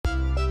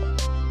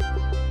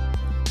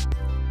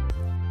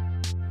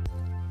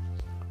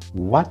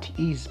What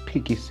is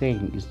Piggy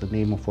Saying is the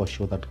name of our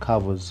show that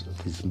covers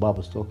the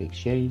Zimbabwe Stock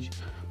Exchange,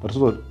 but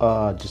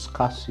also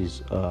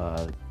discusses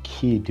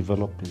key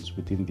developments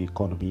within the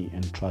economy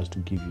and tries to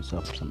give you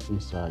some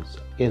insights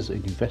as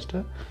an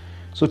investor.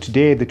 So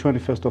today, the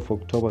 21st of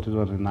October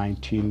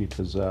 2019, it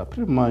was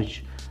pretty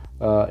much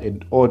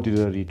an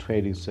ordinary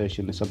trading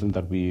session. Is something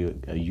that we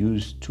are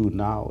used to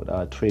now.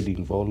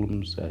 Trading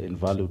volumes in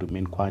value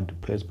remain quite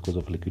depressed because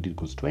of liquidity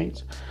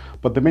constraints.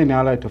 But the main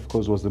highlight, of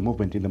course, was the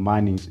movement in the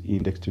mining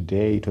index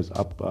today. It was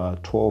up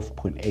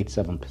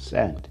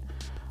 12.87%.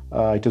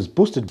 It was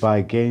boosted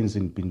by gains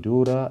in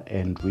Bindura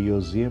and Rio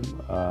Zim.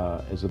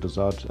 As a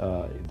result,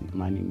 the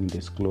mining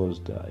index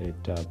closed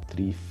at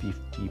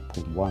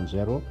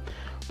 350.10.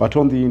 But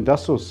on the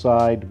industrial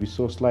side, we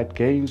saw slight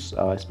gains,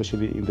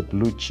 especially in the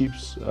blue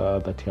chips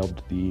that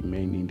helped the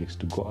main index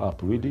to go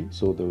up, really.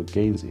 So there were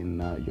gains in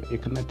your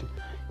Econet,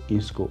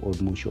 Insco,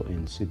 Oldmutual,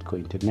 and Citco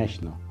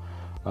International.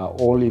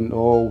 All in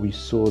all, we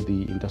saw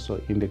the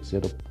industrial index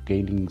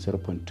gaining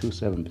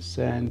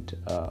 0.27%,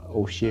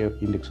 all-share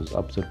index was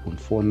up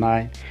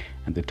 0.49%,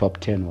 and the top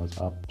 10 was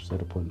up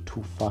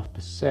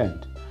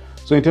 0.25%.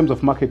 So in terms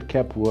of market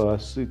cap, we're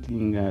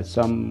sitting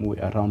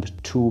somewhere around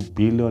 2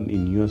 billion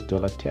in US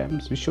dollar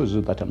terms, which shows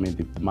you that,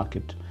 the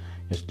market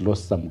has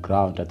lost some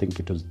ground. I think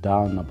it was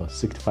down about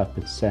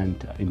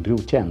 65% in real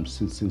terms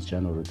since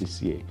January this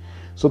year.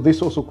 So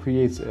this also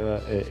creates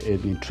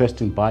an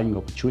interesting buying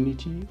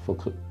opportunity. For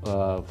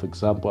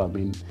example,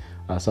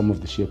 some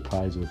of the share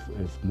prices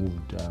have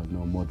moved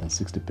more than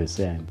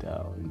 60%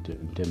 in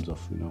terms of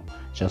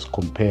just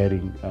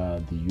comparing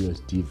the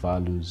USD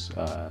values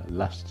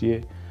last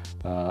year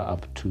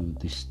up to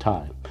this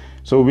time.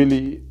 So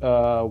really,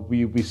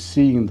 we're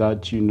seeing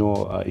that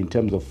in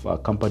terms of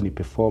company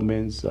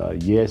performance,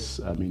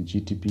 yes,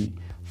 GDP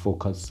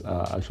forecasts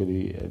are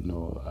actually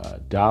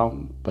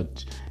down,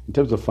 but in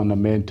terms of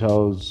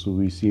fundamentals,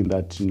 we're seeing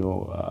that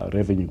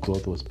revenue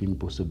growth was being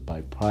boosted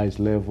by price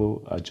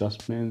level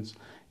adjustments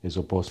as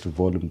opposed to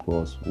volume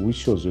growth, which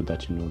shows you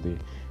that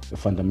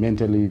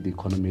fundamentally the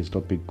economy is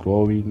not been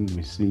growing.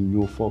 We're seeing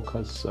new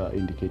forecasts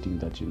indicating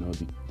that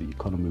the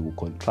economy will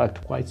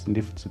contract quite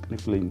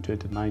significantly in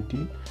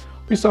 2019,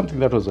 which is something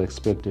that was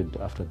expected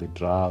after the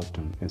drought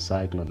and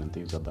cyclone and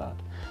things like that.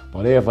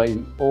 However,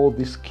 in all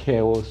this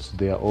chaos,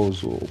 there are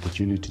also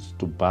opportunities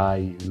to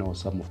buy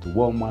some of the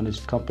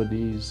well-managed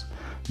companies,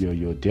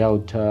 your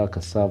Delta,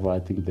 Cassava. I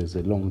think there's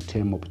a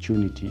long-term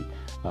opportunity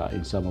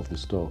in some of the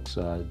stocks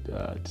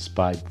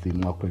despite the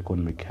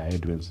macroeconomic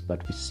headwinds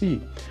that we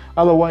see.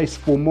 Otherwise,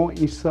 for more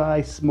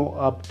insights, more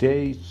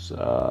updates,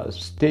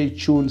 stay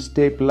tuned,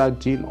 stay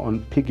plugged in on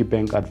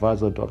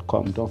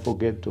piggybankadvisor.com. Don't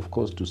forget, of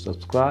course, to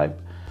subscribe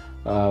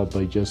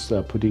by just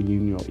putting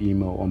in your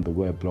email on the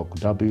web blog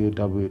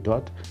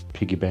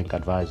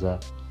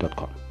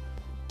www.piggybankadvisor.com.